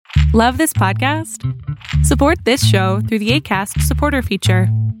Love this podcast? Support this show through the Acast supporter feature.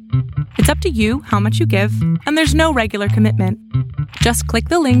 It's up to you how much you give, and there's no regular commitment. Just click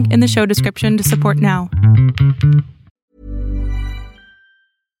the link in the show description to support now.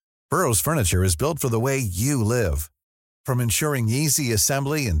 Burrow's furniture is built for the way you live. From ensuring easy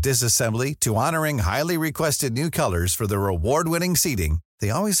assembly and disassembly to honoring highly requested new colors for their award-winning seating, they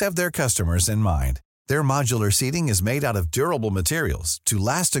always have their customers in mind. Their modular seating is made out of durable materials to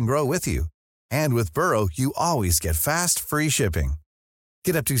last and grow with you. And with Burrow, you always get fast, free shipping.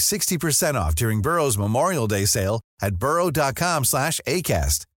 Get up to 60% off during Burrow's Memorial Day sale at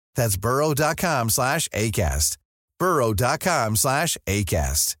burrow.com/ACAST. That's burrow.com/ACAST.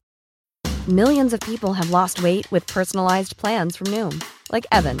 burrow.com/ACAST. Millions of people have lost weight with personalized plans from Noom. Like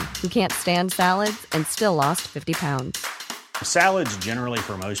Evan, who can't stand salads and still lost 50 pounds. Salads generally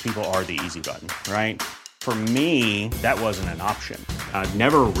for most people are the easy button, right? For me, that wasn't an option. I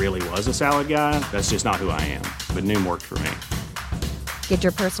never really was a salad guy. That's just not who I am. But Noom worked for me. Get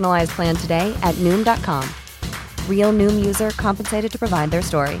your personalized plan today at Noom.com. Real Noom user compensated to provide their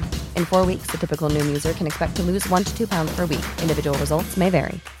story. In 4 weeks, the typical Noom user can expect to lose 1 to 2 pounds per week. Individual results may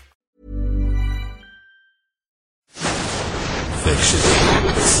vary. Fiction,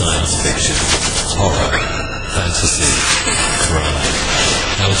 science fiction, horror, fantasy, crime,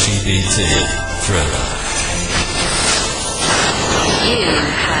 LGBT, thriller. You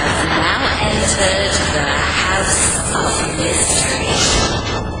have now entered the House of Mystery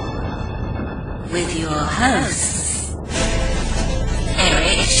with your hosts,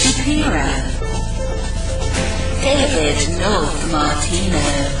 Eric Shapiro, David North Martino,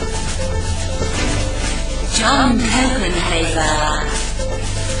 John Copenhaver,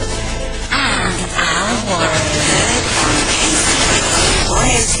 and Al Warren. On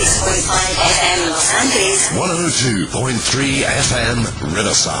 106.5 FM Los Angeles, 102.3 FM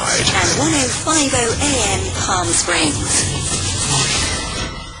Riverside, and 105.0 AM Palm Springs.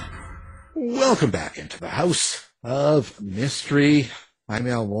 Welcome back into the House of Mystery. I'm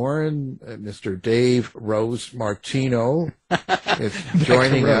Al Warren. Mr. Dave Rose Martino is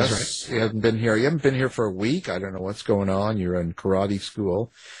joining us. Right. You haven't been here for a week. I don't know what's going on. You're in karate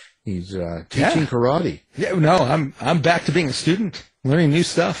school. He's teaching karate. Yeah, no, I'm back to being a student, learning new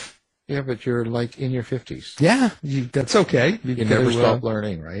stuff. Yeah, but you're like in your 50s. Yeah, that's okay. You never stop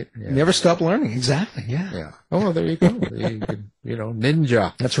learning, right? Yeah. Never stop learning, exactly, yeah. Oh, well, there you go.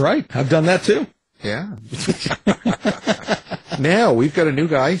 Ninja. That's right. I've done that too. Yeah. Now, we've got a new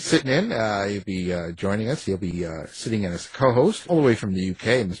guy sitting in. He'll be joining us. He'll be sitting in as a co-host all the way from the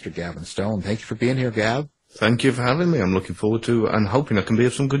UK, Mr. Gavin Stone. Thank you for being here, Gav. Thank you for having me. I'm looking forward to and hoping I can be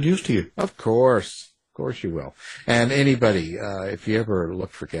of some good use to you. Of course you will. And anybody, if you ever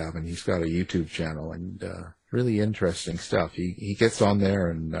look for Gavin, he's got a YouTube channel and really interesting stuff. He gets on there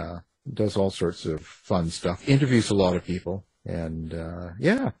and does all sorts of fun stuff, interviews a lot of people. And,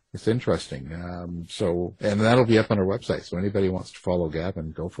 it's interesting. And that'll be up on our website. So anybody wants to follow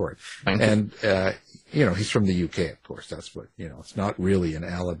Gavin, go for it. Thank you. He's from the UK, of course. That's what, it's not really an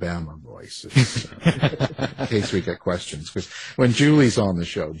Alabama voice. It's, in case we get questions. Because when Julie's on the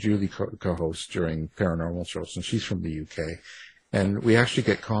show, Julie co-hosts during paranormal shows, and she's from the UK. And we actually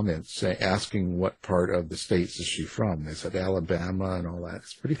get comments asking what part of the States is she from. Is it Alabama and all that?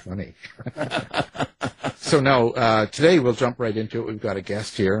 It's pretty funny. So now, today we'll jump right into it. We've got a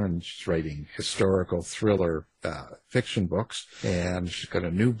guest here, and she's writing historical thriller fiction books. And she's got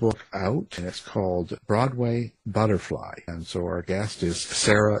a new book out, and it's called Broadway Butterfly. And so our guest is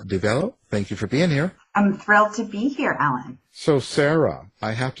Sara DiVello. Thank you for being here. I'm thrilled to be here, Alan. So, Sara,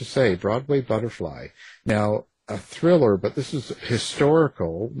 I have to say, Broadway Butterfly. Now, a thriller, but this is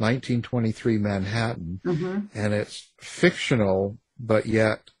historical, 1923 Manhattan, and it's fictional, but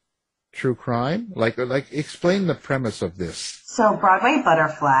yet true crime. Like, explain the premise of this. So, Broadway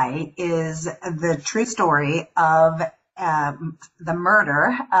Butterfly is the true story of the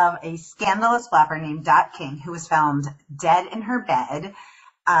murder of a scandalous flapper named Dot King, who was found dead in her bed,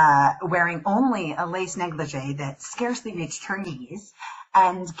 wearing only a lace negligee that scarcely reached her knees,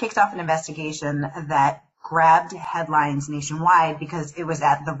 and kicked off an investigation that grabbed headlines nationwide because it was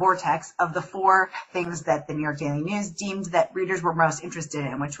at the vortex of the 4 things that the New York Daily News deemed that readers were most interested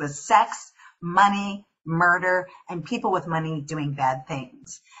in, which was sex, money, murder, and people with money doing bad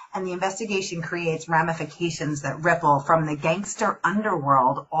things. And the investigation creates ramifications that ripple from the gangster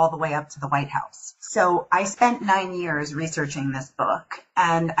underworld all the way up to the White House. So I spent 9 years researching this book,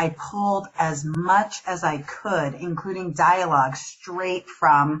 and I pulled as much as I could, including dialogue straight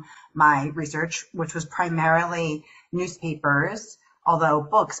from my research, which was primarily newspapers, although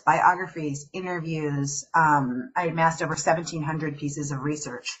books, biographies, interviews, I amassed over 1,700 pieces of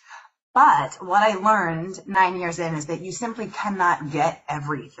research. But what I learned 9 years in is that you simply cannot get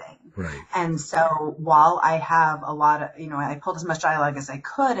everything. Right. And so while I have a lot of, I pulled as much dialogue as I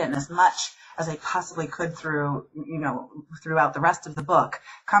could and as much as I possibly could throughout the rest of the book,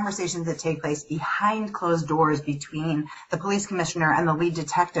 conversations that take place behind closed doors between the police commissioner and the lead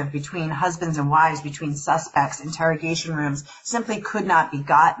detective, between husbands and wives, between suspects, interrogation rooms, simply could not be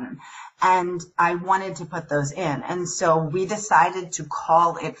gotten. And I wanted to put those in. And so we decided to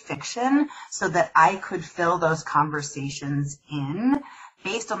call it fiction so that I could fill those conversations in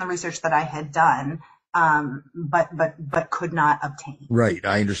based on the research that I had done, but could not obtain. Right.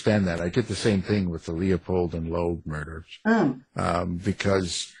 I understand that. I did the same thing with the Leopold and Loeb murders,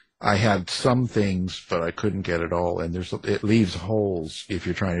 because I had some things, but I couldn't get it all. And it leaves holes if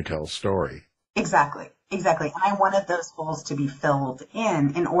you're trying to tell a story. Exactly. And I wanted those holes to be filled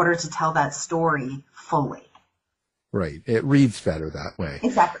in order to tell that story fully. Right. It reads better that way.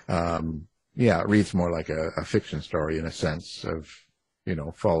 Exactly. It reads more like a fiction story in a sense of,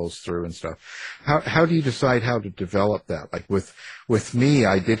 follows through and stuff. How do you decide how to develop that? Like with me,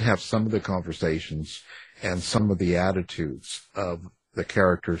 I did have some of the conversations and some of the attitudes of the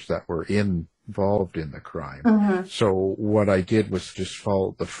characters that were involved in the crime. Mm-hmm. So what I did was just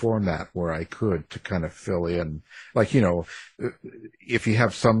follow the format where I could to kind of fill in, like, if you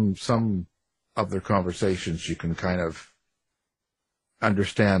have some of their conversations, you can kind of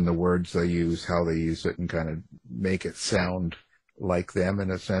understand the words they use, how they use it, and kind of make it sound like them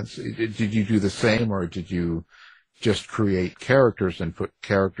in a sense. Did you do the same, or did you just create characters and put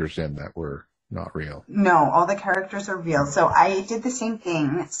characters in that were not real? No, all the characters are real. So I did the same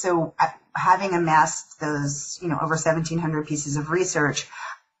thing. So having amassed those, over 1,700 pieces of research,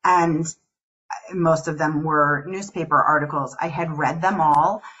 and most of them were newspaper articles, I had read them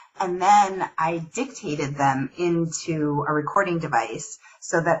all, and then I dictated them into a recording device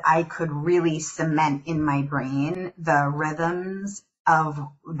so that I could really cement in my brain the rhythms of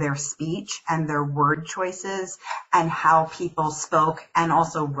their speech and their word choices and how people spoke and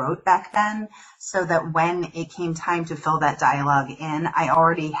also wrote back then, so that when it came time to fill that dialogue in, I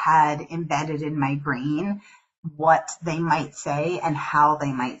already had embedded in my brain what they might say and how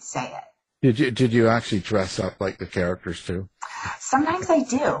they might say it. Did you actually dress up like the characters too? Sometimes I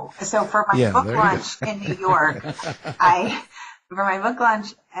do. So for my book launch in New York, I've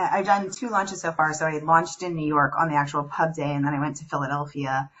done 2 launches so far. So I launched in New York on the actual pub day, and then I went to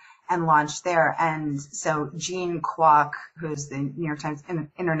Philadelphia and launched there. And so Jean Kwok, who's the New York Times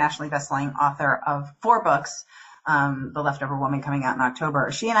internationally bestselling author of 4 books, The Leftover Woman coming out in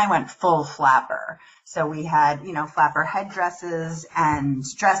October, she and I went full flapper. So we had, flapper headdresses and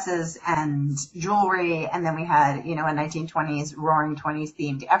dresses and jewelry. And then we had, a 1920s, roaring 20s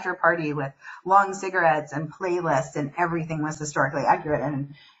themed after party with long cigarettes and playlists, and everything was historically accurate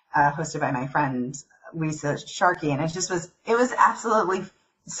and hosted by my friend Lisa Sharkey. And it was absolutely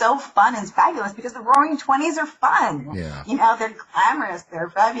so fun and fabulous because the roaring 20s are fun. Yeah. They're glamorous, they're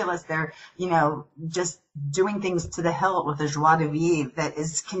fabulous, they're, just doing things to the hilt with a joie de vivre that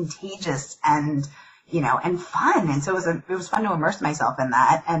is contagious and, and fun. And so it was fun to immerse myself in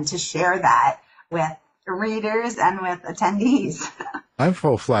that and to share that with readers and with attendees. I'm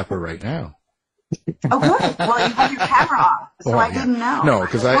full flapper right now. Oh, good. Well, you have your camera off, so I didn't know. No,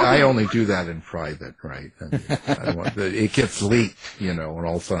 because I only do that in private, right? And it gets leaked, and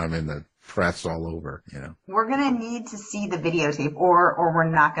all of a sudden I'm in the press all over, We're going to need to see the videotape, or we're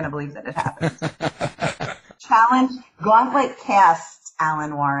not going to believe that it happened. Challenge, gauntlet cast,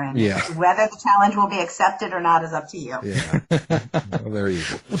 Alan Warren. Yeah. Whether the challenge will be accepted or not is up to you. Yeah. Well, there you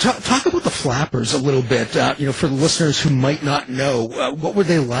go. Well, talk about the flappers a little bit, for the listeners who might not know. What were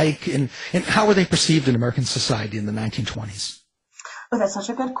they like, and how were they perceived in American society in the 1920s? Oh, that's such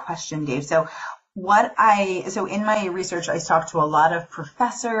a good question, Dave. So in my research, I talked to a lot of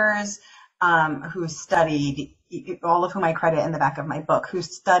professors who studied, all of whom I credit in the back of my book, who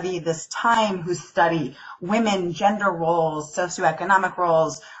study this time, who study women, gender roles, socioeconomic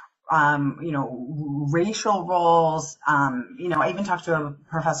roles, racial roles. I even talked to a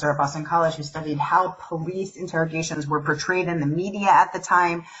professor at Boston College who studied how police interrogations were portrayed in the media at the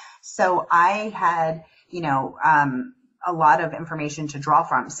time. So I had, a lot of information to draw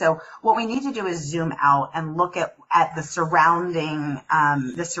from. So what we need to do is zoom out and look at the surrounding,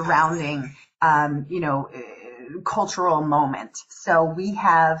 cultural moment. So we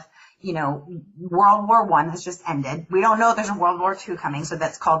have, World War I has just ended. We don't know if there's a World War II coming, so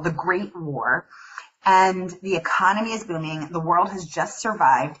that's called the Great War. And the economy is booming. The world has just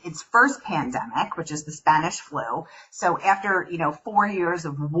survived its first pandemic, which is the Spanish flu. So after, 4 years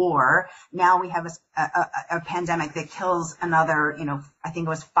of war, now we have a pandemic that kills another, I think it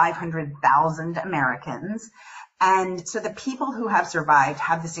was 500,000 Americans. And so the people who have survived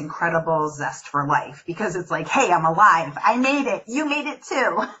have this incredible zest for life because it's like, hey, I'm alive. I made it. You made it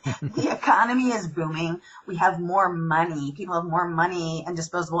too. The economy is booming. We have more money. People have more money and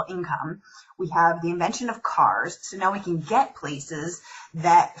disposable income. We have the invention of cars. So now we can get places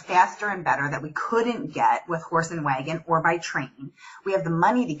that faster and better that we couldn't get with horse and wagon or by train. We have the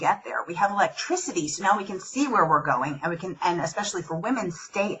money to get there. We have electricity. So now we can see where we're going and we can, and especially for women,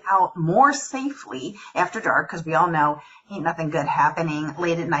 stay out more safely after dark because we all know ain't nothing good happening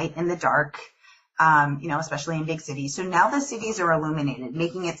late at night in the dark. Especially in big cities. So now the cities are illuminated,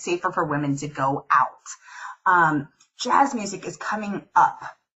 making it safer for women to go out. Jazz music is coming up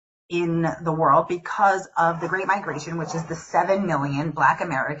in the world because of the Great Migration, which is the 7 million Black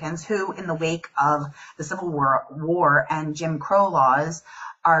Americans who, in the wake of the Civil War and Jim Crow laws,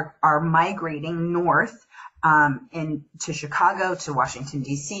 are migrating north to Chicago, to Washington,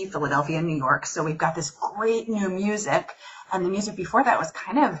 D.C., Philadelphia, New York. So we've got this great new music. And the music before that was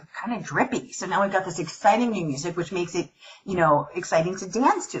kind of drippy. So now we've got this exciting new music, which makes it, exciting to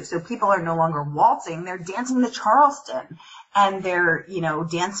dance to. So people are no longer waltzing. They're dancing the Charleston and they're,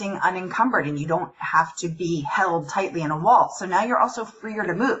 dancing unencumbered and you don't have to be held tightly in a waltz. So now you're also freer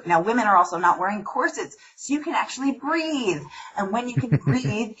to move. Now women are also not wearing corsets. So you can actually breathe. And when you can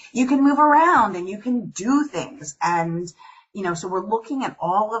breathe, you can move around and you can do things. And so we're looking at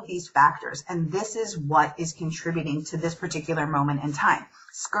all of these factors, and this is what is contributing to this particular moment in time.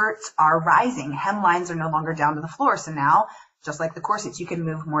 Skirts are rising. Hemlines are no longer down to the floor. So now, just like the corsets, you can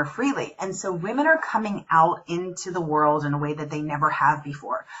move more freely. And so women are coming out into the world in a way that they never have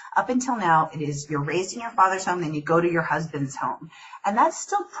before. Up until now, it is you're raised in your father's home, then you go to your husband's home. And that's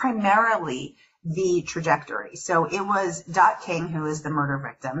still primarily the trajectory. So it was Dot King, who is the murder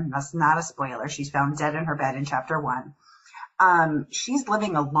victim. That's not a spoiler. She's found dead in her bed in chapter 1. She's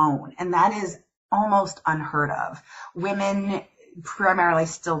living alone, and that is almost unheard of. Women primarily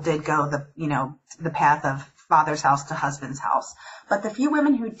still did go the path of father's house to husband's house. But the few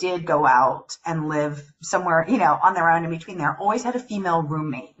women who did go out and live somewhere, on their own in between there, always had a female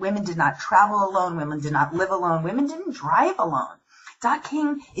roommate. Women did not travel alone. Women did not live alone. Women didn't drive alone. Dot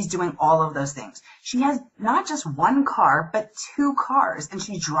King is doing all of those things. She has not just one car, but 2 cars, and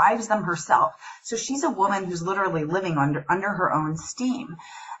she drives them herself. So she's a woman who's literally living under her own steam.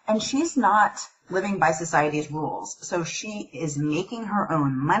 And she's not living by society's rules. So she is making her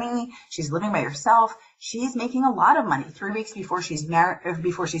own money. She's living by herself. She's making a lot of money. 3 weeks before she's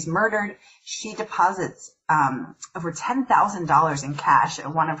murdered, she deposits over $10,000 in cash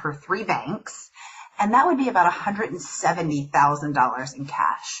at one of her 3 banks. And that would be about $170,000 in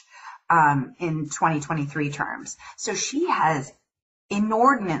cash in 2023 terms. So she has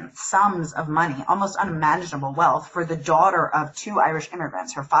inordinate sums of money, almost unimaginable wealth for the daughter of 2 Irish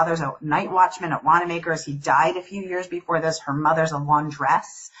immigrants. Her father's a night watchman at Wanamaker's. He died a few years before this. Her mother's a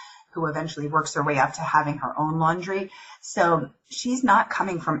laundress who eventually works her way up to having her own laundry. So she's not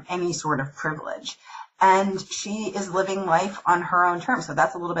coming from any sort of privilege. And she is living life on her own terms. So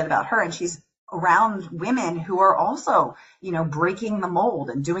that's a little bit about her. And she's around women who are also, breaking the mold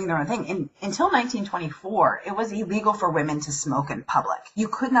and doing their own thing. Until 1924, it was illegal for women to smoke in public. You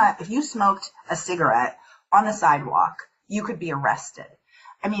could not, if you smoked a cigarette on the sidewalk, you could be arrested.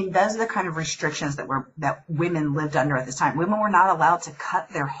 I mean, those are the kind of restrictions that women lived under at this time. Women were not allowed to cut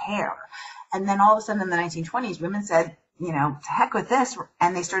their hair. And then all of a sudden in the 1920s, women said, to heck with this.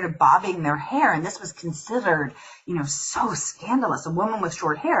 And they started bobbing their hair. And this was considered, so scandalous. A woman with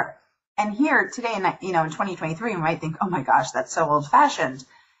short hair. And here today, in 2023, you might think, oh my gosh, that's so old fashioned.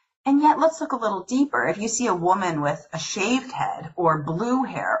 And yet let's look a little deeper. If you see a woman with a shaved head or blue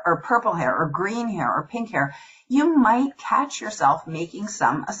hair or purple hair or green hair or pink hair, you might catch yourself making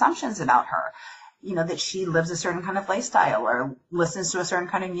some assumptions about her. That she lives a certain kind of lifestyle or listens to a certain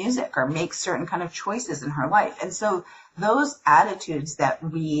kind of music or makes certain kind of choices in her life. And so those attitudes that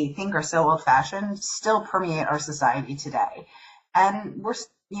we think are so old fashioned still permeate our society today. And we're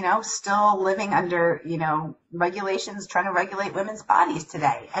still living under, regulations trying to regulate women's bodies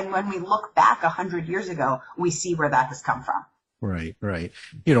today. And when we look back 100 years ago, we see where that has come from. Right.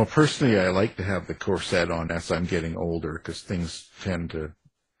 Personally, I like to have the corset on as I'm getting older because things tend to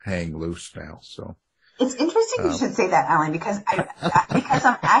hang loose now. So it's interesting you should say that, Alan, because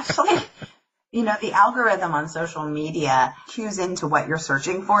I'm actually, The algorithm on social media cues into what you're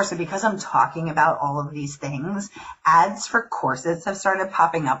searching for. So because I'm talking about all of these things, ads for corsets have started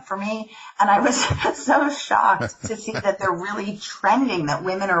popping up for me. And I was so shocked to see that they're really trending, that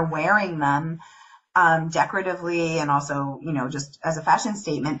women are wearing them decoratively and also, just as a fashion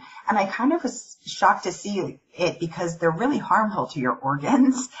statement. And I kind of was shocked to see it because they're really harmful to your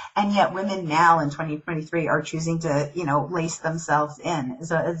organs. And yet women now in 2023 are choosing to, lace themselves in.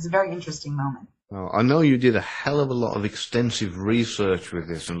 So it's a very interesting moment. Well, I know you did a hell of a lot of extensive research with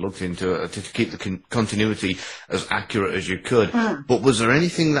this and looked into it to keep the continuity as accurate as you could. But was there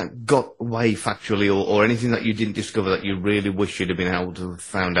anything that got away factually or anything that you didn't discover that you really wish you'd have been able to have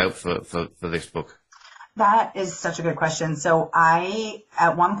found out for this book? That is such a good question. So I,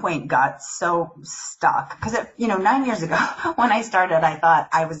 at one point, got so stuck because, 9 years ago when I started, I thought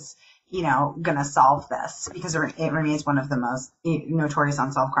I was, going to solve this because it remains one of the most notorious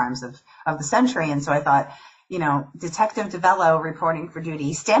unsolved crimes of the century. And so I thought, Detective DiVello reporting for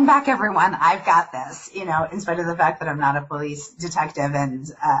duty, stand back, everyone. I've got this, in spite of the fact that I'm not a police detective and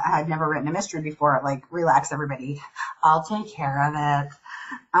I had never written a mystery before. Like, relax, everybody. I'll take care of it.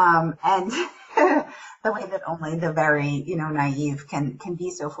 And the way that only the very, naive can be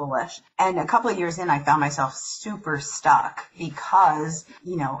so foolish. And a couple of years in, I found myself super stuck because,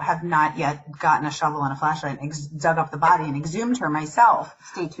 have not yet gotten a shovel and a flashlight and dug up the body and exhumed her myself.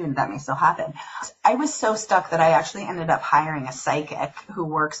 Stay tuned, that may still happen. I was so stuck that I actually ended up hiring a psychic who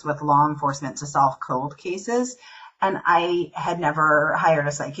works with law enforcement to solve cold cases. And I had never hired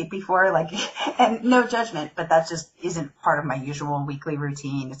a psychic before, and no judgment, but that just isn't part of my usual weekly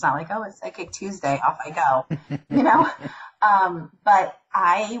routine. It's not like, oh, it's Psychic Tuesday, off I go, But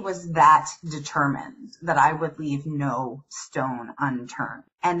I was that determined that I would leave no stone unturned.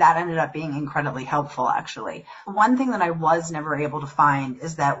 And that ended up being incredibly helpful, actually. One thing that I was never able to find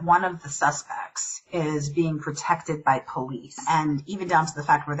is that one of the suspects is being protected by police. And even down to the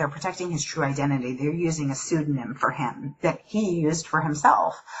fact where they're protecting his true identity, they're using a pseudonym for him that he used for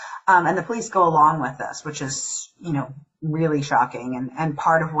himself. And the police go along with this, which is, really shocking. And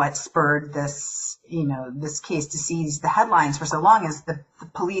part of what spurred this, this case to seize the headlines for so long is the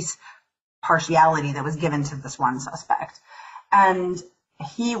police partiality that was given to this one suspect. And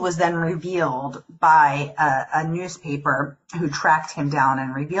he was then revealed by a newspaper who tracked him down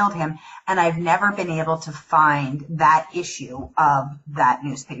and revealed him. And I've never been able to find that issue of that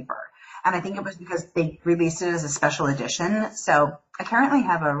newspaper. And I think it was because they released it as a special edition. So I currently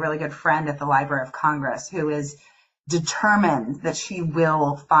have a really good friend at the Library of Congress who is determined that she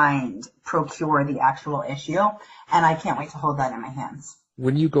will procure the actual issue. And I can't wait to hold that in my hands.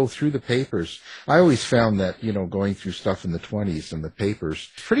 When you go through the papers, I always found that, going through stuff in the 20s and the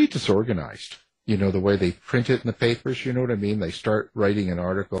papers, pretty disorganized. The way they print it in the papers, you know what I mean? They start writing an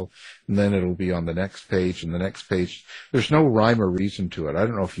article and then it'll be on the next page and the next page. There's no rhyme or reason to it. I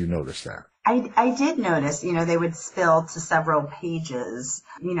don't know if you noticed that. I did notice, they would spill to several pages,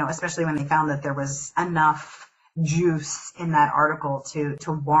 especially when they found that there was enough juice in that article to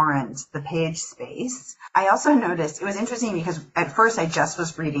warrant the page space. I also noticed, it was interesting because at first I just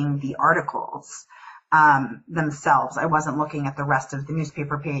was reading the articles themselves. I wasn't looking at the rest of the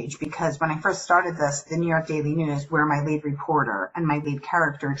newspaper page because when I first started this, the New York Daily News, where my lead reporter and my lead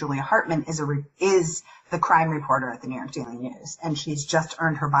character, Julia Hartman, is the crime reporter at the New York Daily News, and she's just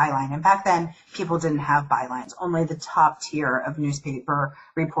earned her byline. And back then, people didn't have bylines. Only the top tier of newspaper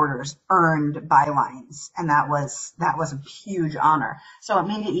reporters earned bylines, and that was a huge honor. So it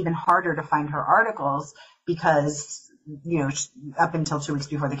made it even harder to find her articles because, up until 2 weeks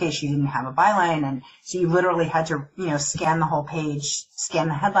before the case, she didn't have a byline, and so you literally had to, scan the whole page, scan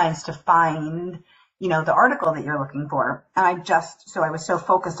the headlines to find, the article that you're looking for. And I was so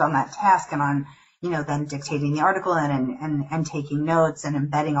focused on that task and on, then dictating the article and taking notes and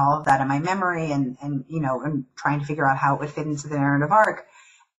embedding all of that in my memory and trying to figure out how it would fit into the narrative arc.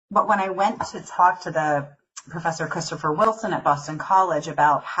 But when I went to talk to the Professor Christopher Wilson at Boston College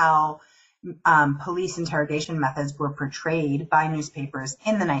about how police interrogation methods were portrayed by newspapers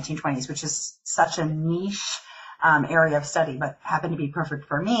in the 1920s, which is such a niche area of study, but happened to be perfect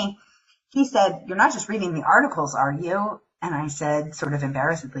for me, he said, "You're not just reading the articles, are you?" And I said, sort of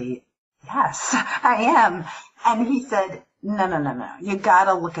embarrassedly, "Yes, I am." And he said, No. You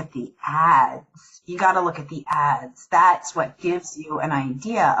gotta look at the ads. That's what gives you an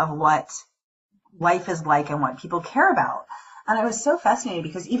idea of what life is like and what people care about. And I was so fascinated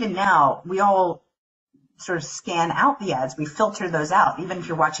because even now we all sort of scan out the ads. We filter those out. Even if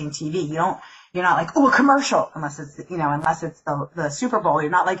you're watching TV, you're not like, oh, a commercial, unless it's the Super Bowl. You're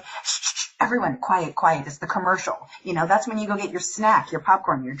not like, shh, everyone, quiet. It's the commercial. That's when you go get your snack, your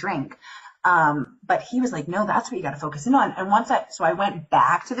popcorn, your drink. But he was like, no, that's what you got to focus in on. And so I went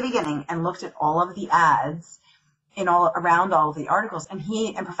back to the beginning and looked at all of the ads around all of the articles.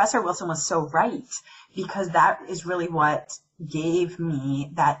 And Professor Wilson was so right, because that is really what gave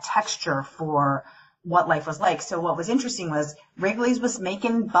me that texture for what life was like. So what was interesting was Wrigley's was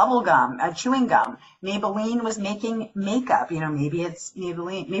making bubble gum, chewing gum. Maybelline was making makeup. Maybe it's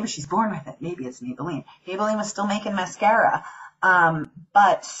Maybelline. Maybe she's born with it. Maybe it's Maybelline. Maybelline was still making mascara.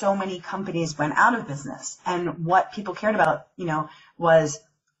 But so many companies went out of business. And what people cared about, was,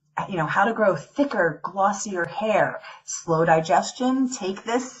 how to grow thicker, glossier hair, slow digestion. Take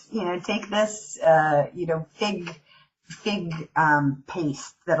this fig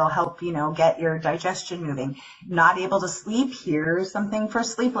paste that'll help, get your digestion moving. Not able to sleep, here's something for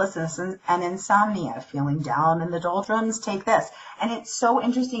sleeplessness and insomnia. Feeling down in the doldrums, take this. And it's so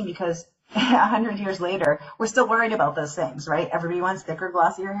interesting because 100 years later, we're still worried about those things, right? Everybody wants thicker,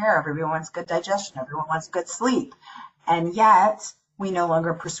 glossier hair. Everybody wants good digestion. Everyone wants good sleep. And yet, we no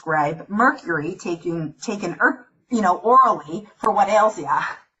longer prescribe mercury taken orally for what ails ya.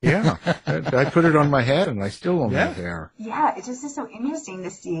 Yeah, I put it on my head and I still don't have hair. Yeah, it just is so interesting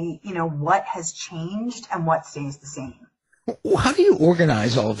to see, what has changed and what stays the same. How do you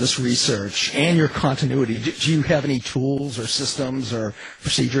organize all of this research and your continuity? Do you have any tools or systems or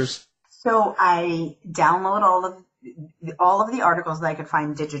procedures? So I download all of the articles that I could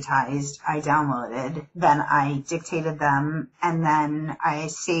find digitized. I downloaded, then I dictated them, and then I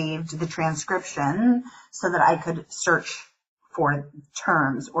saved the transcription so that I could search for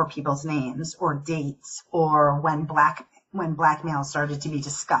terms or people's names or dates or when blackmail started to be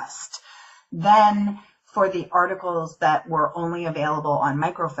discussed. Then for the articles that were only available on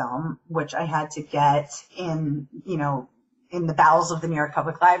microfilm, which I had to get in the bowels of the New York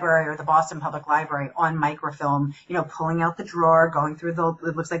Public Library or the Boston Public Library on microfilm, pulling out the drawer, going through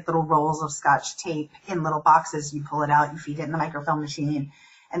it looks like little rolls of Scotch tape in little boxes. You pull it out, you feed it in the microfilm machine,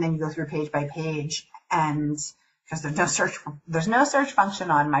 and then you go through page by page. And because there's no search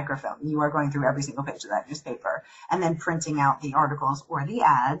function on microfilm. You are going through every single page of that newspaper and then printing out the articles or the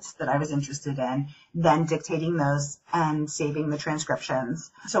ads that I was interested in, then dictating those and saving the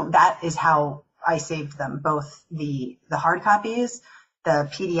transcriptions. So that is how I saved them, both the hard copies, the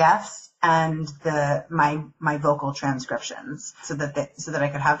PDFs, and my vocal transcriptions, so that I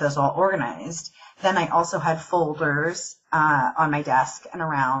could have those all organized. Then I also had folders on my desk and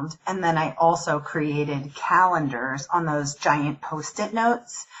around, and then I also created calendars on those giant Post-it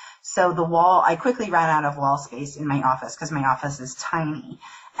notes. So I quickly ran out of wall space in my office because my office is tiny.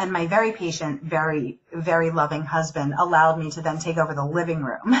 And my very patient, very, very loving husband allowed me to then take over the living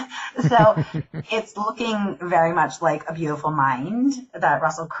room. So it's looking very much like A Beautiful Mind, that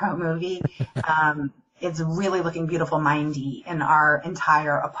Russell Crowe movie. It's really looking beautiful mindy in our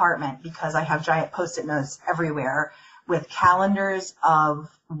entire apartment because I have giant Post-it notes everywhere with calendars of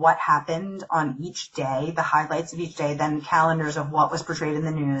what happened on each day, the highlights of each day, then calendars of what was portrayed in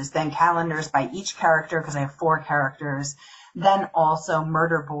the news, then calendars by each character because I have 4 characters, then also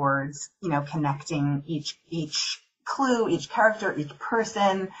murder boards, connecting each clue, each character, each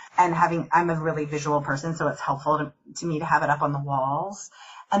person, and I'm a really visual person, so it's helpful to me to have it up on the walls.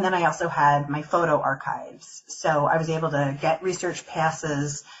 And then I also had my photo archives. So I was able to get research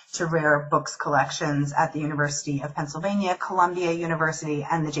passes to rare books collections at the University of Pennsylvania, Columbia University,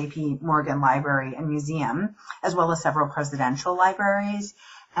 and the J.P. Morgan Library and Museum, as well as several presidential libraries.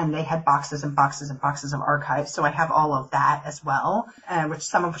 And they had boxes and boxes and boxes of archives. So I have all of that as well,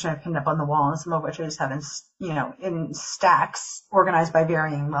 some of which I've pinned up on the wall and some of which I just have in stacks organized by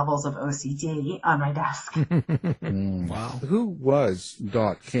varying levels of OCD on my desk. Wow. Who was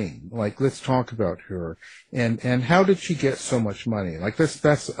Dot King? Let's talk about her. And how did she get so much money?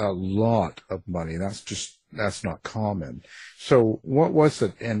 That's a lot of money. That's not common. So what was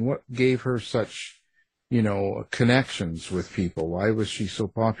it and what gave her such connections with people? Why was she so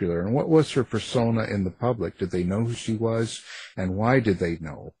popular? And what was her persona in the public? Did they know who she was? And why did they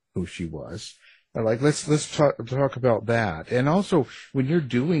know who she was? Let's talk about that. And also, when you're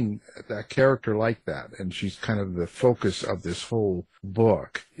doing a character like that, and she's kind of the focus of this whole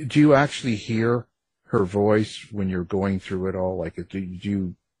book, do you actually hear her voice when you're going through it all?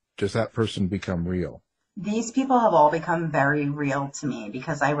 Does that person become real? These people have all become very real to me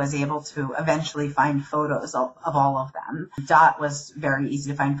because I was able to eventually find photos of all of them. Dot was very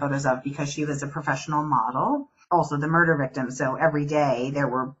easy to find photos of because she was a professional model, also the murder victim. So every day there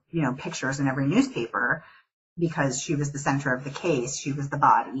were, pictures in every newspaper because she was the center of the case. She was the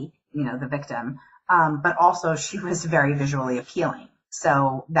body, the victim. But also she was very visually appealing.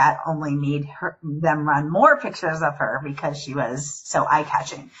 So that only made them run more pictures of her because she was so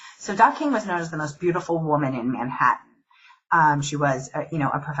eye-catching. So Dot King was known as the most beautiful woman in Manhattan. She was,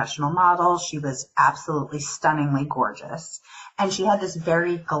 a professional model. She was absolutely stunningly gorgeous. And she had this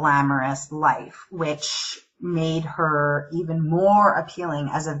very glamorous life, which made her even more appealing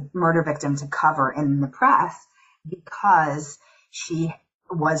as a murder victim to cover in the press because she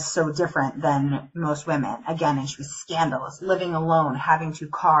was so different than most women. Again, and she was scandalous, living alone, having 2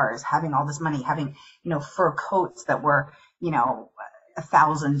 cars, having all this money, having, fur coats that were,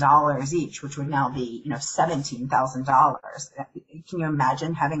 $1,000 each, which would now be, $17,000. Can you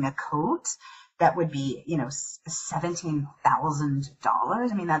imagine having a coat that would be,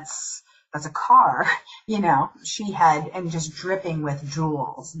 $17,000? I mean, that's a car, she had, and just dripping with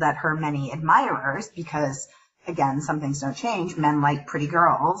jewels that her many admirers, because again, some things don't change. Men like pretty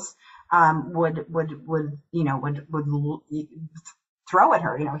girls, would throw at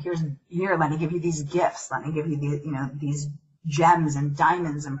her, here, let me give you these gifts. Let me give you these gems and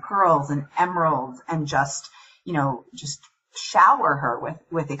diamonds and pearls and emeralds, and just shower her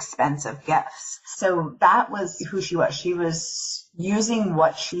with expensive gifts. So that was who she was. She was using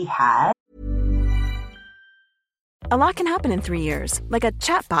what she had. A lot can happen in 3 years, like a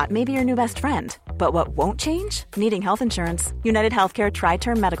chatbot may be your new best friend. But what won't change? Needing health insurance. United Healthcare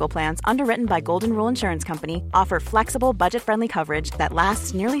Tri-Term Medical Plans, underwritten by Golden Rule Insurance Company, offer flexible, budget-friendly coverage that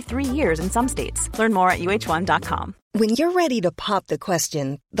lasts nearly 3 years in some states. Learn more at uh1.com. When you're ready to pop the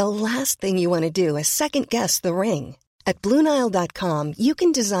question, the last thing you want to do is second-guess the ring. At BlueNile.com, you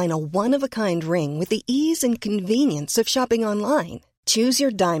can design a one-of-a-kind ring with the ease and convenience of shopping online. Choose your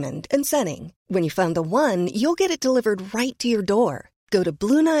diamond and setting. When you find the one, you'll get it delivered right to your door. Go to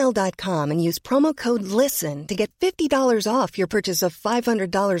BlueNile.com and use promo code LISTEN to get $50 off your purchase of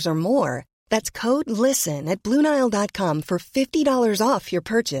 $500 or more. That's code LISTEN at BlueNile.com for $50 off your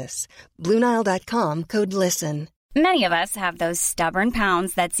purchase. BlueNile.com, code LISTEN. Many of us have those stubborn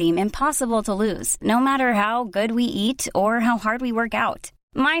pounds that seem impossible to lose, no matter how good we eat or how hard we work out.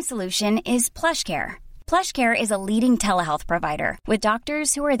 My solution is PlushCare. PlushCare is a leading telehealth provider with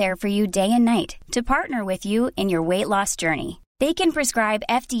doctors who are there for you day and night to partner with you in your weight loss journey. They can prescribe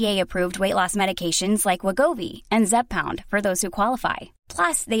FDA-approved weight loss medications like Wegovy and Zepbound for those who qualify.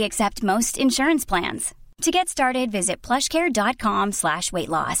 Plus, they accept most insurance plans. To get started, visit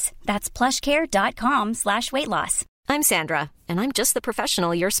plushcare.com/weightloss. That's plushcare.com/weightloss. I'm Sandra, and I'm just the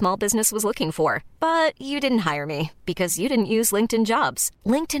professional your small business was looking for. But you didn't hire me because you didn't use LinkedIn Jobs.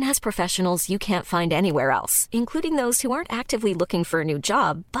 LinkedIn has professionals you can't find anywhere else, including those who aren't actively looking for a new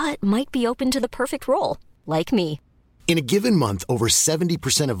job, but might be open to the perfect role, like me. In a given month, over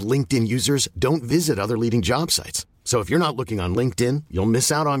 70% of LinkedIn users don't visit other leading job sites. So if you're not looking on LinkedIn, you'll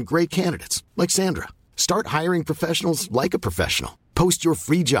miss out on great candidates like Sandra. Start hiring professionals like a professional. Post your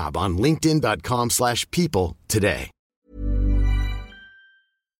free job on linkedin.com/people today.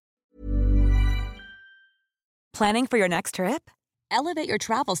 Planning for your next trip? Elevate your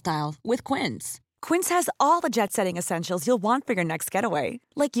travel style with Quince. Quince has all the jet-setting essentials you'll want for your next getaway,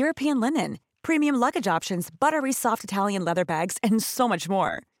 like European linen, premium luggage options, buttery soft Italian leather bags, and so much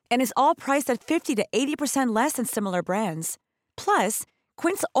more. And is all priced at 50 to 80% less than similar brands. Plus,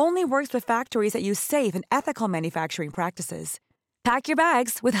 Quince only works with factories that use safe and ethical manufacturing practices. Pack your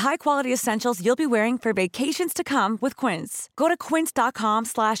bags with high-quality essentials you'll be wearing for vacations to come with Quince. Go to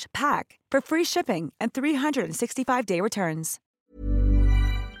quince.com/pack for free shipping and 365-day returns.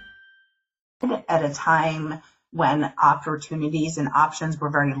 At a time when opportunities and options were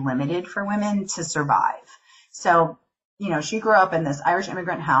very limited for women to survive. So, she grew up in this Irish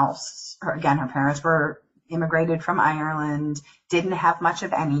immigrant house. Her parents were immigrated from Ireland, didn't have much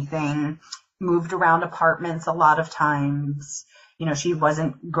of anything, moved around apartments a lot of times. She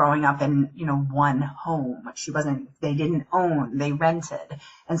wasn't growing up in, one home. They didn't own, they rented.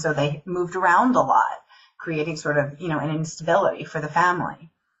 And so they moved around a lot, creating sort of, an instability for the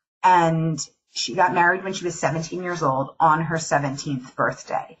family. And she got married when she was 17 years old on her 17th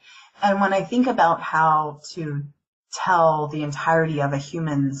birthday. And when I think about how to tell the entirety of a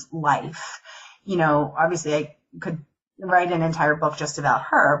human's life, obviously I could write an entire book just about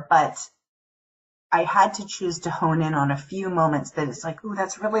her, but I had to choose to hone in on a few moments that it's like, ooh,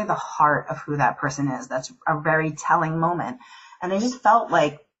 that's really the heart of who that person is. That's a very telling moment. And I just felt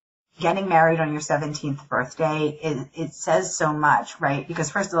like getting married on your 17th birthday, it says so much, right?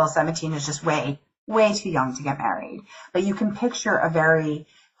 Because first of all, 17 is just way, way too young to get married. But you can picture a very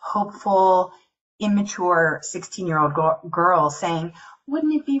hopeful, immature 16-year-old girl saying,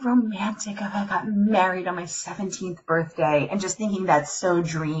 wouldn't it be romantic if I got married on my 17th birthday? And just thinking that's so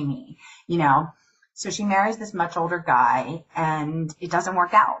dreamy, So she marries this much older guy, and it doesn't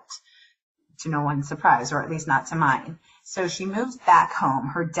work out, to no one's surprise, or at least not to mine. So she moves back home.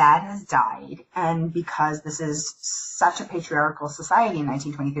 Her dad has died, and because this is such a patriarchal society in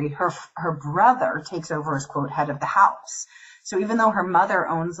 1923, her brother takes over as, quote, head of the house. So even though her mother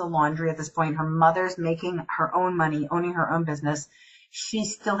owns the laundry at this point, her mother's making her own money, owning her own business, she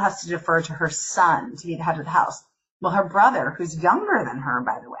still has to defer to her son to be the head of the house. Well, her brother, who's younger than her,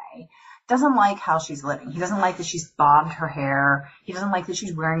 by the way, doesn't like how she's living. He doesn't like that she's bobbed her hair. He doesn't like that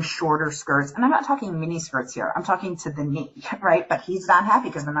she's wearing shorter skirts. And I'm not talking mini skirts here. I'm talking to the knee, right? But he's not happy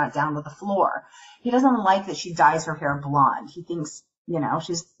because they're not down to the floor. He doesn't like that she dyes her hair blonde. He thinks,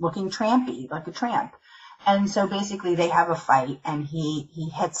 she's looking trampy, like a tramp. And so basically they have a fight, and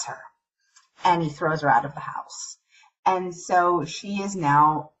he hits her, and he throws her out of the house. And so she is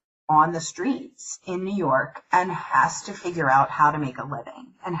now on the streets in New York and has to figure out how to make a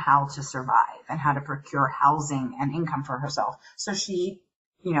living and how to survive and how to procure housing and income for herself. So she,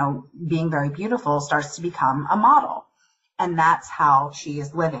 being very beautiful, starts to become a model. And that's how she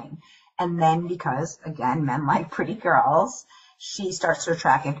is living. And then because, again, men like pretty girls, she starts to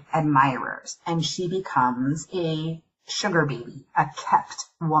attract admirers, and she becomes a sugar baby, a kept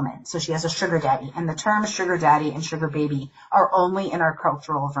woman. So she has a sugar daddy, and the terms sugar daddy and sugar baby are only in our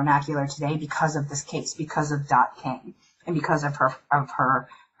cultural vernacular today because of this case, because of Dot King, and because of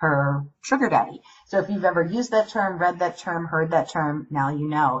her sugar daddy. So if you've ever used that term, read that term, heard that term, now you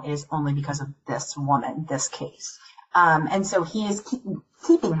know it is only because of this woman, this case. And so he is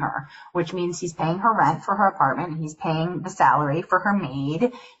keeping her, which means he's paying her rent for her apartment. He's paying the salary for her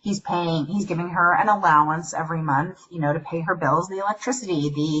maid. He's giving her an allowance every month, to pay her bills, the electricity,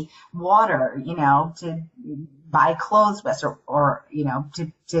 the water, to buy clothes with, or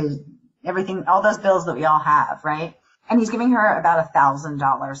to everything, all those bills that we all have, right? And he's giving her about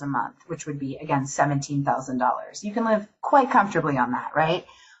 $1,000 a month, which would be, again, $17,000. You can live quite comfortably on that, right?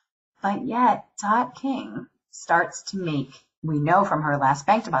 But yet, Dot King starts to make, we know from her last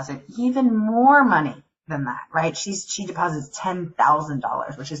bank deposit, even more money than that, right? She deposits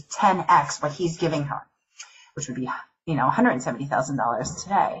 $10,000, which is 10x what he's giving her, which would be, $170,000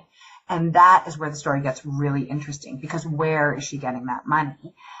 today. And that is where the story gets really interesting, because where is she getting that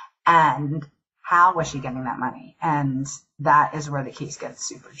money? And how was she getting that money? And that is where the case gets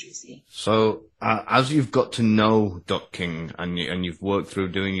super juicy. So, as you've got to know Dot King and you've worked through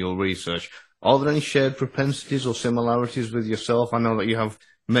doing your research, are there any shared propensities or similarities with yourself? I know that you have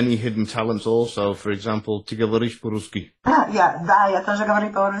many hidden talents also. For example, ty говоришь по-русски. Я тоже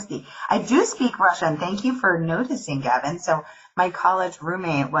говорю по-русски. I do speak Russian. Thank you for noticing, Gavin. So my college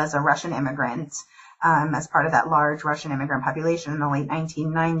roommate was a Russian immigrant, as part of that large Russian immigrant population in the late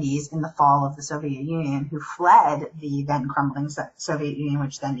 1990s in the fall of the Soviet Union, who fled the then crumbling Soviet Union,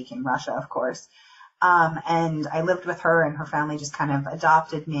 which then became Russia, of course. And I lived with her, and her family just kind of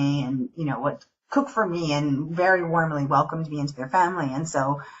adopted me and, would cook for me and very warmly welcomed me into their family. And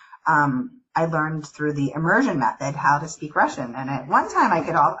so, I learned through the immersion method how to speak Russian. And at one time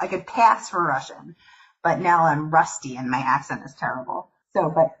I could pass for Russian, but now I'm rusty and my accent is terrible. So,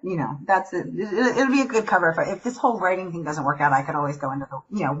 but, that's it. It'll be a good cover. If this whole writing thing doesn't work out, I could always go into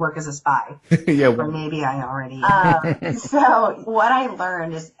work as a spy. Yeah. Or maybe I already, so what I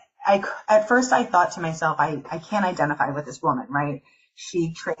learned is, at first I thought to myself, I can't identify with this woman, right?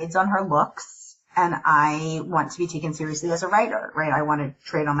 She trades on her looks, and I want to be taken seriously as a writer, right? I want to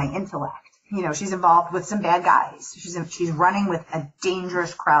trade on my intellect. She's involved with some bad guys. She's running with a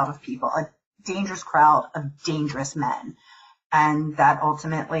dangerous crowd of people, a dangerous crowd of dangerous men. And that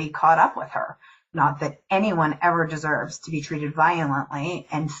ultimately caught up with her. Not that anyone ever deserves to be treated violently,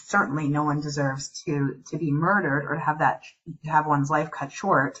 and certainly no one deserves to be murdered or to have one's life cut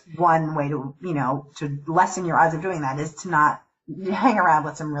short. One way to lessen your odds of doing that is to not hang around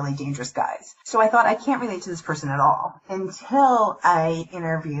with some really dangerous guys. So I thought, I can't relate to this person at all, until I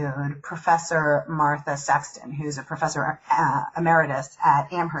interviewed Professor Martha Sexton, who's a professor emeritus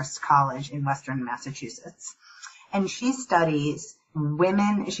at Amherst College in Western Massachusetts. And she studies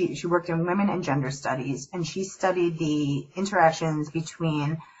women. She worked in women and gender studies, and she studied the interactions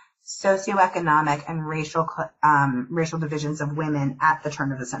between socioeconomic and racial divisions of women at the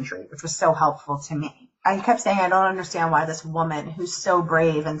turn of the century, which was so helpful to me. I kept saying, I don't understand why this woman who's so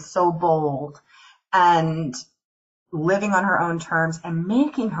brave and so bold and living on her own terms and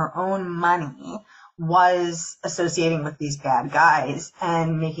making her own money was associating with these bad guys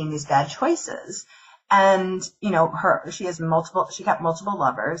and making these bad choices. And, she kept multiple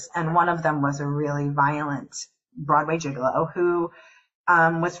lovers, and one of them was a really violent Broadway gigolo who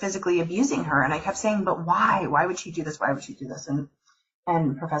was physically abusing her. And I kept saying, but why? Why would she do this? Why would she do this? And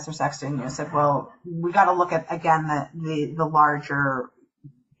And Professor Sexton, said, well, we got to look at, again, the larger,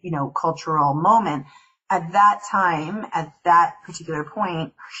 cultural moment. At that time, at that particular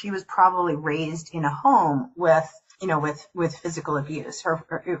point, she was probably raised in a home with physical abuse. There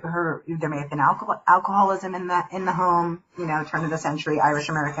may have been alcoholism in the home, turn of the century Irish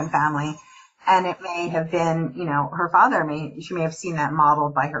American family. And it may have been, her father she may have seen that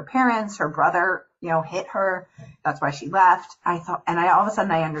modeled by her parents. Her brother, hit her. That's why she left. All of a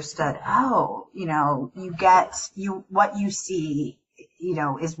sudden I understood, what you see,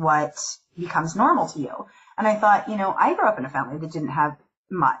 is what becomes normal to you. And I thought, I grew up in a family that didn't have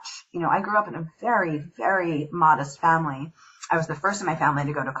much. I grew up in a very, very modest family. I was the first in my family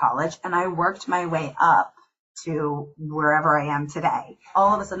to go to college, and I worked my way up to wherever I am today.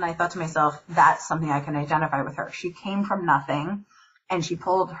 All of a sudden I thought to myself, that's something I can identify with her. She came from nothing, and she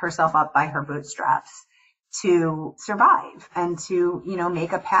pulled herself up by her bootstraps to survive and to,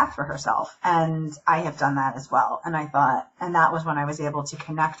 make a path for herself. And I have done that as well. And I thought, and that was when I was able to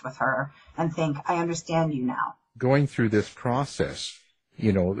connect with her and think, I understand you now. Going through this process,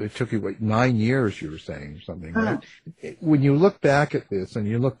 it took you 9 years, you were saying, or something, right? When you look back at this and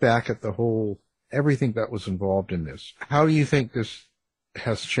you look back at everything that was involved in this, how do you think this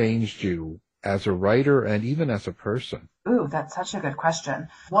has changed you as a writer and even as a person? Ooh, that's such a good question.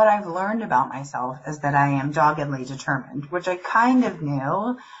 What I've learned about myself is that I am doggedly determined, which I kind of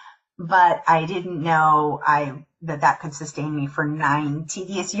knew, but I didn't know that could sustain me for 9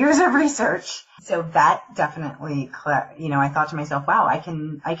 tedious years of research. So that definitely, I thought to myself, wow, I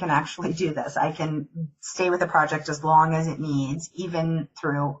can actually do this. I can stay with a project as long as it needs, even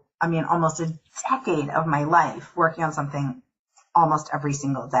through, almost a decade of my life working on something almost every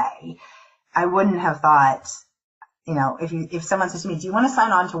single day. I wouldn't have thought, if someone says to me, do you want to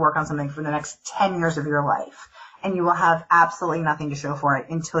sign on to work on something for the next 10 years of your life, and you will have absolutely nothing to show for it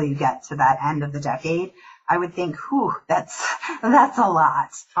until you get to that end of the decade, I would think, that's a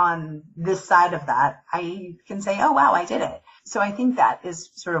lot. On this side of that, I can say, oh, wow, I did it. So I think that is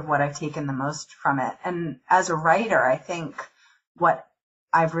sort of what I've taken the most from it. And as a writer, I think what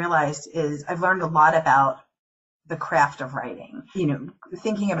I've realized is I've learned a lot about the craft of writing,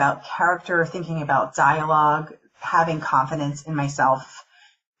 thinking about character, thinking about dialogue, having confidence in myself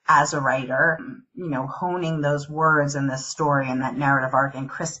as a writer, honing those words and this story and that narrative arc and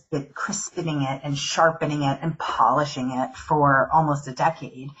crisping it and sharpening it and polishing it for almost a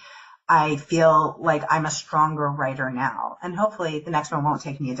decade. I feel like I'm a stronger writer now, and hopefully the next one won't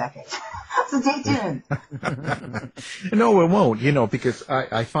take me a decade. So stay tuned. No, it won't, because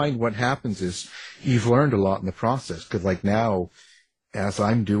I find what happens is you've learned a lot in the process. Because like now, as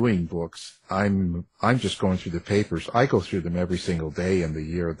I'm doing books, I'm just going through the papers. I go through them every single day in the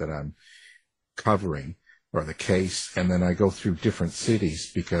year that I'm covering or the case, and then I go through different cities,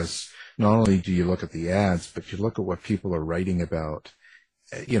 because not only do you look at the ads, but you look at what people are writing about,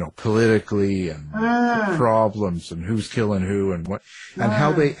 politically, and problems, and who's killing who, and what, and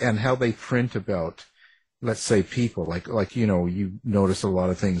how they print about, let's say, people, like you notice a lot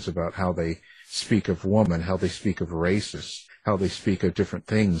of things about how they speak of women, how they speak of racists, how they speak of different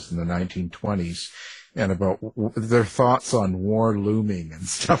things in the 1920s, and about their thoughts on war looming and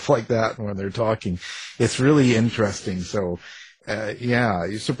stuff like that when they're talking. It's really interesting. So, but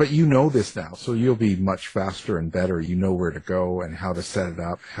you know this now, so you'll be much faster and better. You know where to go and how to set it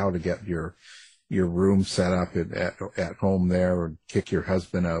up, how to get your room set up at home there, and kick your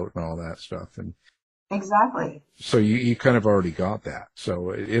husband out and all that stuff. And exactly. So you kind of already got that.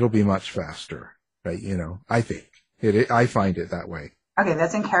 So it'll be much faster, right? I think I find it that way. Okay,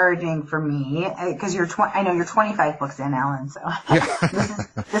 that's encouraging for me, because I know you're 25 books in, Alan. So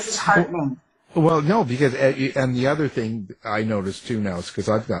this is heartening. Well, no, because, and the other thing I noticed too now is because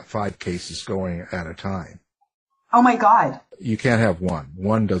I've got 5 cases going at a time. Oh my God. You can't have one.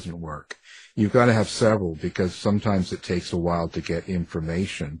 One doesn't work. You've got to have several, because sometimes it takes a while to get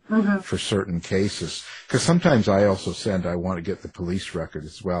information for certain cases. Because sometimes I also I want to get the police record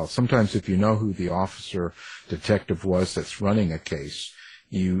as well. Sometimes if you know who the officer, detective was that's running a case,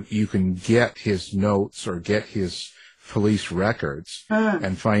 you can get his notes or get his police records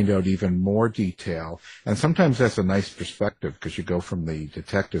and find out even more detail. And sometimes that's a nice perspective, because you go from the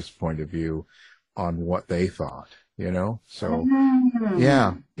detective's point of view on what they thought, So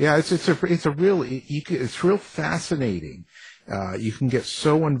it's real fascinating. You can get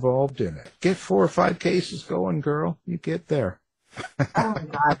so involved in it. Get 4 or 5 cases going, girl. You get there. Oh my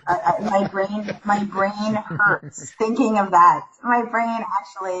God, my brain hurts thinking of that. My brain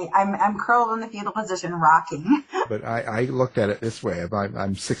actually, I'm curled in the fetal position, rocking. But I looked at it this way: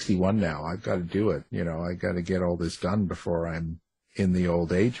 I'm 61 now. I've got to do it. I got to get all this done before I'm in the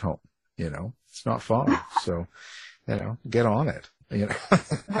old age home. It's not far. So, get on it. The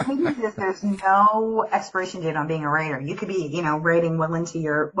thing is, there's no expiration date on being a writer. You could be, writing well into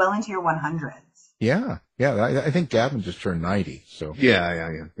your 100s. Yeah. I think Gavin just turned 90. So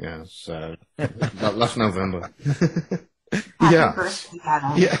Yeah. So last November. Yeah. Birthday,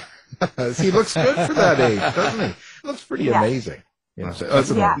 Gavin. Yeah. He looks good for that age, doesn't he? Looks pretty amazing.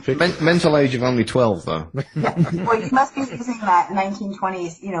 Mental age of only 12, though. Well, you must be using that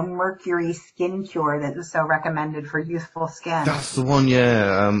 1920s, mercury skin cure that was so recommended for youthful skin. That's the one,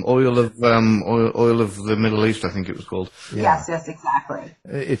 yeah. Oil of the Middle East, I think it was called. Yeah. Yes, exactly.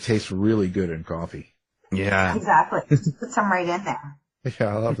 It tastes really good in coffee. Yeah. Exactly. Just put some right in there.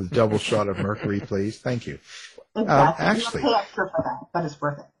 Yeah, I'll have a double shot of mercury, please. Thank you. Exactly. Actually, you pay extra for that, but it's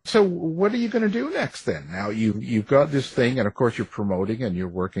worth it. So what are you going to do next then? Now you've got this thing, and of course you're promoting and you're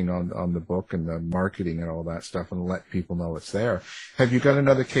working on the book and the marketing and all that stuff, and let people know it's there. Have you got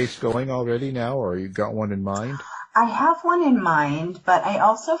another case going already now, or you got one in mind? I have one in mind, but I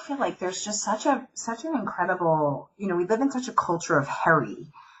also feel like there's just such an incredible, we live in such a culture of hurry.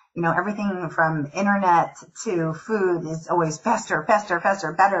 Everything from internet to food is always faster,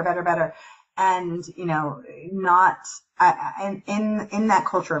 better. And, not, in that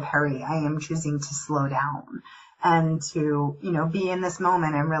culture of hurry, I am choosing to slow down and to, be in this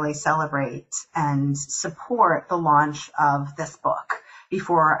moment and really celebrate and support the launch of this book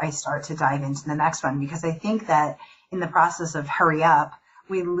before I start to dive into the next one. Because I think that in the process of hurry up,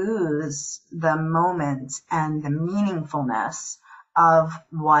 we lose the moment and the meaningfulness of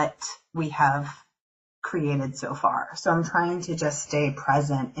what we have created so far. So I'm trying to just stay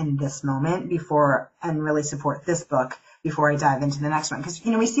present in this moment and really support this book before I dive into the next one. Because,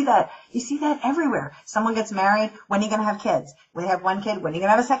 you see that everywhere. Someone gets married. When are you going to have kids? We have one kid. When are you going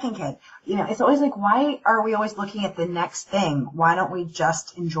to have a second kid? It's always like, why are we always looking at the next thing? Why don't we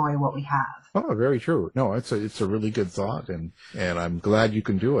just enjoy what we have? Oh, very true. No, it's a really good thought, and I'm glad you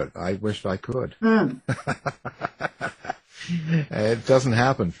can do it. I wish I could. It doesn't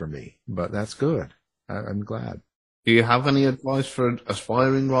happen for me, but that's good. I'm glad. Do you have any advice for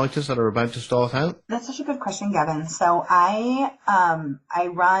aspiring writers that are about to start out? That's such a good question, Gavin. So I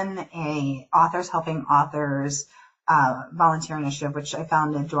run a Authors Helping Authors volunteer initiative, which I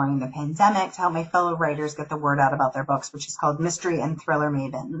founded during the pandemic to help my fellow writers get the word out about their books, which is called Mystery and Thriller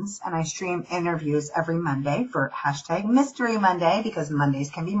Mavens. And I stream interviews every Monday for #Mystery Monday, because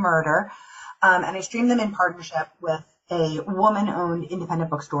Mondays can be murder. And I stream them in partnership with a woman-owned independent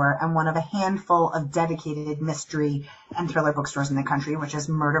bookstore and one of a handful of dedicated mystery and thriller bookstores in the country, which is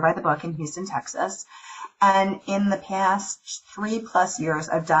Murder by the Book in Houston, Texas. And in the past 3+ years,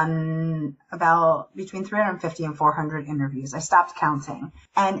 I've done about between 350 and 400 interviews. I stopped counting.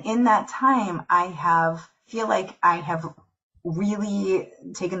 And in that time, feel like I have really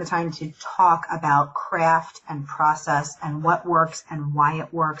taken the time to talk about craft and process and what works and why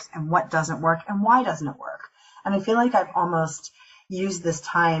it works and what doesn't work and why doesn't it work. And I feel like I've almost used this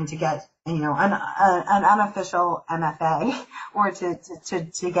time to get, an unofficial MFA or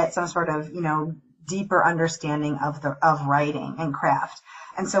to get some sort of, deeper understanding of writing and craft.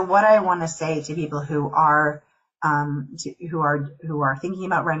 And so what I want to say to people who are thinking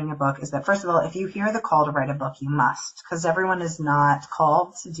about writing a book is that, first of all, if you hear the call to write a book, you must, because everyone is not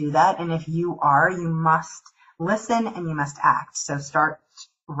called to do that. And if you are, you must listen and you must act. So start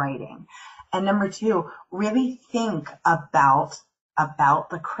writing. And number 2, really think about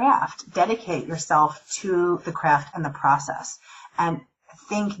the craft. Dedicate yourself to the craft and the process. And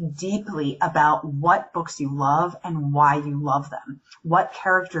think deeply about what books you love and why you love them. What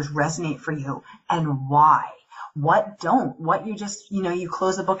characters resonate for you and why. What don't. What you just, you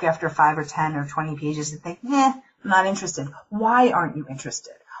close a book after 5 or 10 or 20 pages and think, I'm not interested. Why aren't you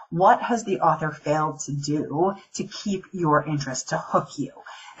interested? What has the author failed to do to keep your interest, to hook you?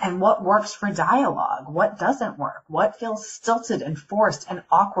 And what works for dialogue? What doesn't work? What feels stilted and forced and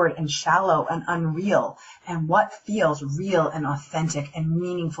awkward and shallow and unreal? And what feels real and authentic and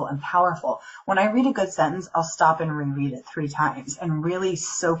meaningful and powerful? When I read a good sentence, I'll stop and reread it 3 times and really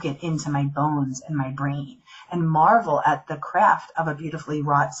soak it into my bones and my brain and marvel at the craft of a beautifully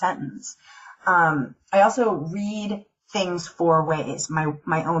wrought sentence. I also read things 4 ways,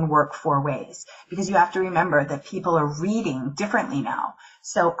 my own work 4 ways, because you have to remember that people are reading differently now.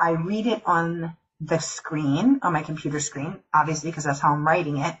 So I read it on the screen, on my computer screen, obviously, because that's how I'm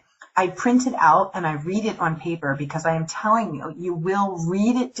writing it. I print it out and I read it on paper because I am telling you, you will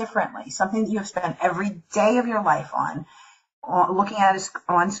read it differently. Something that you have spent every day of your life on, looking at it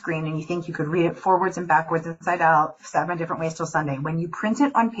on screen, and you think you could read it forwards and backwards, inside out, 7 different ways till Sunday. When you print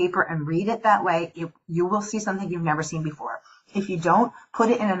it on paper and read it that way, you will see something you've never seen before. If you don't, put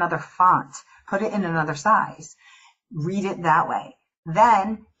it in another font, put it in another size, read it that way.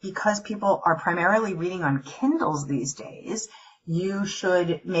 Then, because people are primarily reading on Kindles these days, you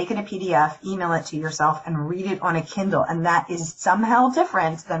should make it a PDF, email it to yourself, and read it on a Kindle. And that is somehow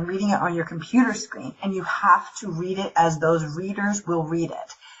different than reading it on your computer screen. And you have to read it as those readers will read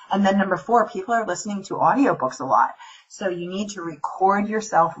it. And then number 4, people are listening to audiobooks a lot. So you need to record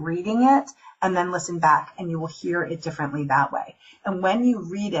yourself reading it and then listen back, and you will hear it differently that way. And when you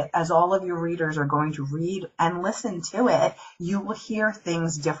read it, as all of your readers are going to read and listen to it, you will hear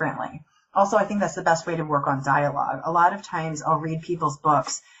things differently. Also, I think that's the best way to work on dialogue. A lot of times I'll read people's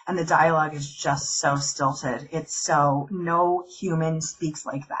books and the dialogue is just so stilted. It's so, no human speaks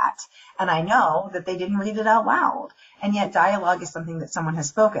like that. And I know that they didn't read it out loud. And yet dialogue is something that someone has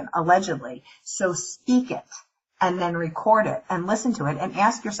spoken, allegedly. So speak it and then record it and listen to it and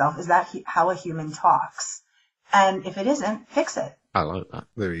ask yourself, is that how a human talks? And if it isn't, fix it. I like that.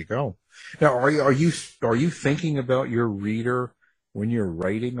 There you go. Now, are you thinking about your reader when you're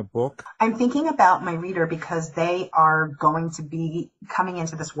writing a book? I'm thinking about my reader because they are going to be coming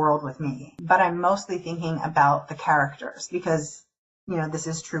into this world with me. But I'm mostly thinking about the characters because, this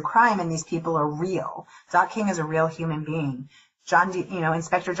is true crime and these people are real. Doc King is a real human being.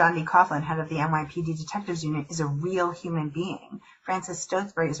 Inspector John D. Coughlin, head of the NYPD Detectives Unit, is a real human being. Francis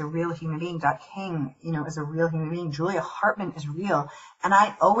Stotesbury is a real human being. Doc King, is a real human being. Julia Hartman is real. And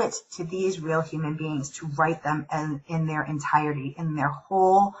I owe it to these real human beings to write them in their entirety, in their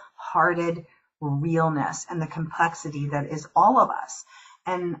wholehearted realness and the complexity that is all of us.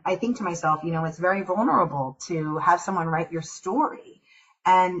 And I think to myself, it's very vulnerable to have someone write your story.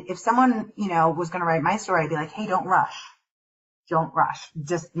 And if someone, was going to write my story, I'd be like, hey, don't rush. Don't rush.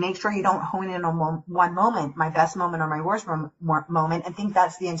 Just make sure you don't hone in on one moment, my best moment or my worst moment, and think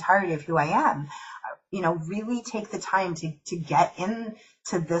that's the entirety of who I am. Really take the time to get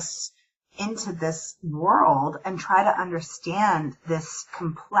into this world and try to understand this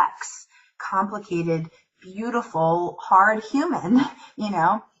complex, complicated, beautiful, hard human,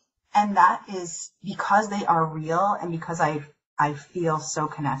 and that is because they are real and because I feel so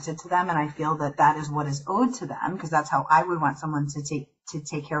connected to them, and I feel that that is what is owed to them, because that's how I would want someone to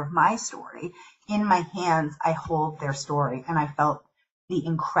take care of my story. In my hands, I hold their story, and I felt the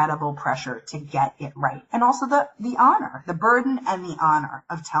incredible pressure to get it right. And also the honor, the burden and the honor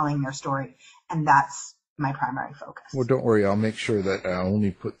of telling their story. And that's my primary focus. Well, don't worry. I'll make sure that I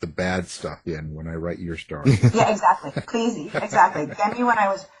only put the bad stuff in when I write your story. Yeah, exactly. Please, exactly. Get me when I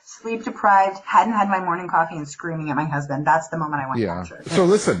was sleep deprived, hadn't had my morning coffee, and screaming at my husband. That's the moment I want to capture. So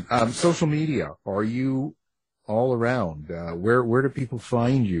listen, social media, are you all around? Where do people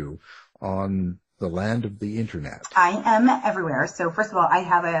find you on the land of the internet? I am everywhere. So first of all, I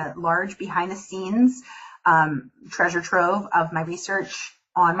have a large behind the scenes treasure trove of my research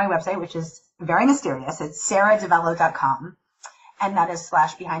on my website, which is very mysterious. It's DiVello.com. And that is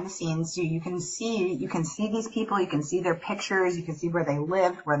 /behind the scenes. So you can see these people, you can see their pictures, you can see where they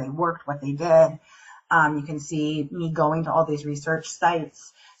lived, where they worked, what they did. You can see me going to all these research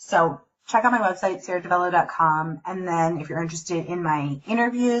sites. So check out my website, DiVello.com. And then if you're interested in my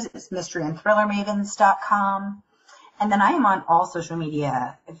interviews, it's mysteryandthrillermavens.com. And then I am on all social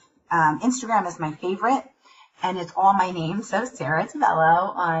media. Instagram is my favorite, and it's all my name. So Sara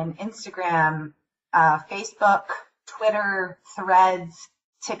DiVello on Instagram, Facebook, Twitter, Threads,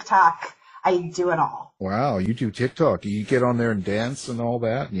 TikTok. I do it all. Wow, you do TikTok. You get on there and dance and all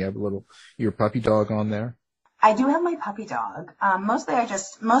that, and you have your puppy dog on there? I do have my puppy dog. Mostly I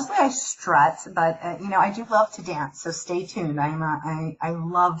strut, but I do love to dance. So stay tuned. I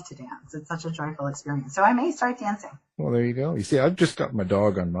love to dance. It's such a joyful experience. So I may start dancing. Well, there you go. You see, I've just got my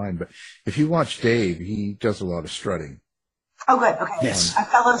dog on mine, but if you watch Dave, he does a lot of strutting. Oh, good. Okay. Yes. A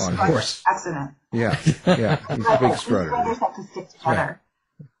fellow strutter. Horse. Accident. Yeah. He's a big strutter. Brothers have to stick together.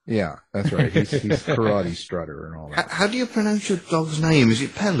 Yeah, that's right. He's karate strutter and all that. How do you pronounce your dog's name? Is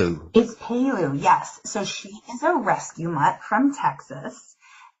it Pelu? It's Pelu, yes. So she is a rescue mutt from Texas,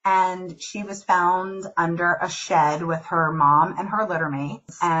 and she was found under a shed with her mom and her litter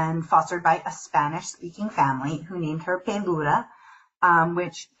mates and fostered by a Spanish-speaking family who named her Peluda,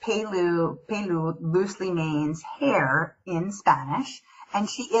 which Pelu loosely means hair in Spanish, and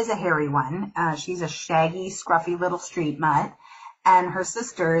she is a hairy one. She's a shaggy, scruffy little street mutt. And her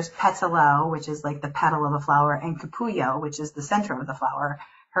sisters, Petalo, which is like the petal of a flower, and Capullo, which is the center of the flower.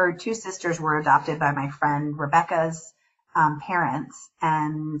 Her two sisters were adopted by my friend Rebecca's parents.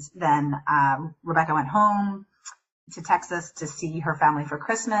 And then Rebecca went home to Texas to see her family for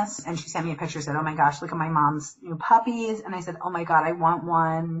Christmas, and she sent me a picture and said, oh my gosh, look at my mom's new puppies. And I said, oh my God, I want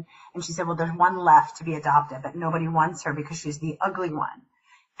one. And she said, well, there's one left to be adopted, but nobody wants her because she's the ugly one.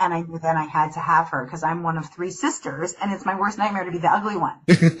 And I knew then I had to have her because I'm one of 3 sisters, and it's my worst nightmare to be the ugly one.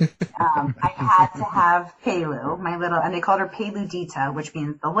 I had to have Pelu, my little, and they called her Peludita, which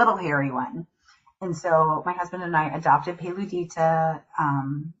means the little hairy one. And so my husband and I adopted Peludita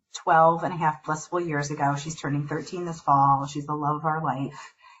 12 and a half blissful years ago. She's turning 13 this fall. She's the love of our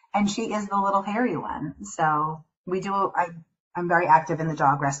life. And she is the little hairy one. So I'm very active in the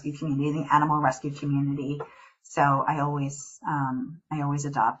dog rescue community, the animal rescue community. So I always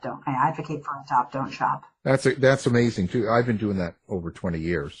adopt. I advocate for adopt, don't shop. That's amazing too. I've been doing that over 20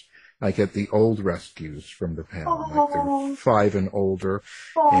 years. I get the old rescues from the pound, like they're 5 and older,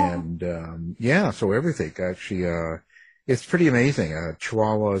 and so everything actually. It's pretty amazing.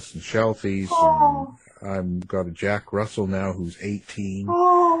 Chihuahuas and Shelties. And I've got a Jack Russell now who's 18.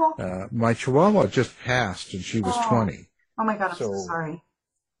 My Chihuahua just passed, and she was 20. Oh my God, I'm so sorry.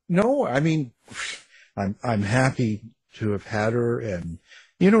 No, I mean, I'm happy to have had her, and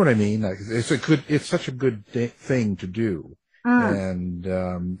you know what I mean. Like, it's such a good thing to do. And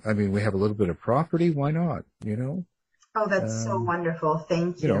I mean, we have a little bit of property. Why not? You know. Oh, that's so wonderful.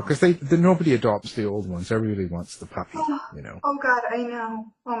 Thank you. You know, because nobody adopts the old ones. Everybody wants the puppy. You know. Oh God, I know.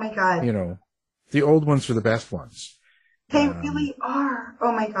 Oh my God. You know, the old ones are the best ones. They really are.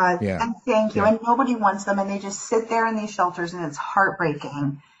 Oh my God. Yeah. And thank you. And nobody wants them, and they just sit there in these shelters, and it's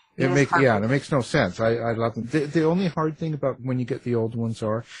heartbreaking. It makes no sense. I love them. The only hard thing about when you get the old ones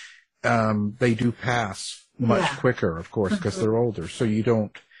are, they do pass much quicker, of course, because they're older. So you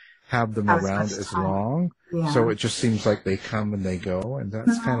don't have them around as long. Yeah. So it just seems like they come and they go, and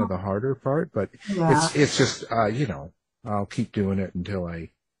that's kind of the harder part. But it's just, you know, I'll keep doing it until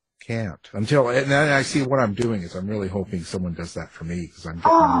I can't. And then I see what I'm doing is I'm really hoping someone does that for me because I'm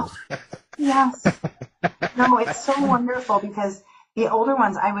getting old. Yes. No, it's so wonderful because the older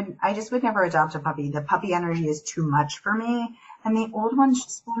ones, I just would never adopt a puppy. The puppy energy is too much for me. And the old ones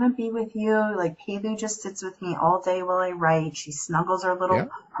just want to be with you. Like Pelu just sits with me all day while I write. She snuggles her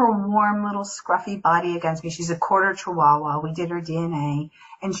warm little scruffy body against me. She's a quarter Chihuahua. We did her DNA.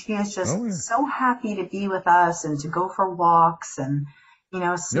 And she is just so happy to be with us and to go for walks and, you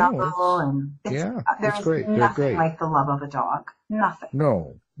know, snuggle. And there's great. nothing like the love of a dog. Nothing.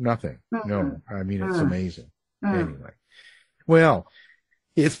 No, nothing. Mm-hmm. No. I mean, it's amazing. Anyway. Well,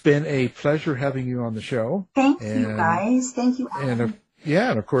 it's been a pleasure having you on the show. Thank you, guys. Thank you, Alan.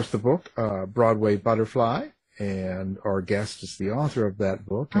 And of course, the book, Broadway Butterfly, and our guest is the author of that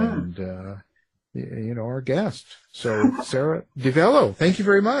book, and, you know, our guest. So, Sara DiVello, thank you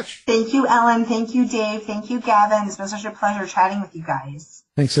very much. Thank you, Ellen. Thank you, Dave. Thank you, Gavin. It's been such a pleasure chatting with you guys.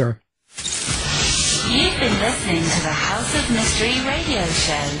 Thanks, Sara. You've been listening to the House of Mystery radio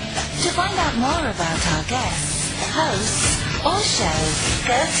show. To find out more about our guests, hosts, or shows,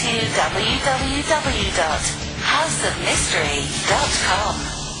 go to www.houseofmystery.com.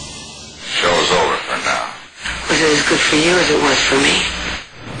 Show's over for now. Was it as good for you as it was for me?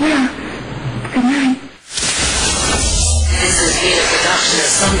 Yeah. Good night. This has been a production of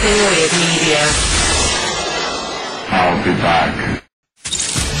Something Weird Media. I'll be back.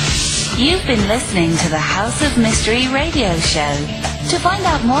 You've been listening to the House of Mystery radio show. To find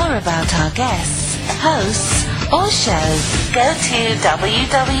out more about our guests, hosts, or shows, go to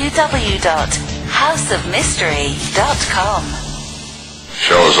www.houseofmystery.com.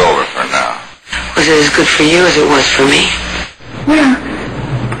 Show's over for now. Was it as good for you as it was for me? Yeah.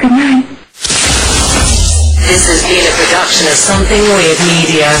 Good night. This has been a production of Something Weird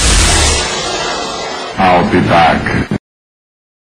Media. I'll be back.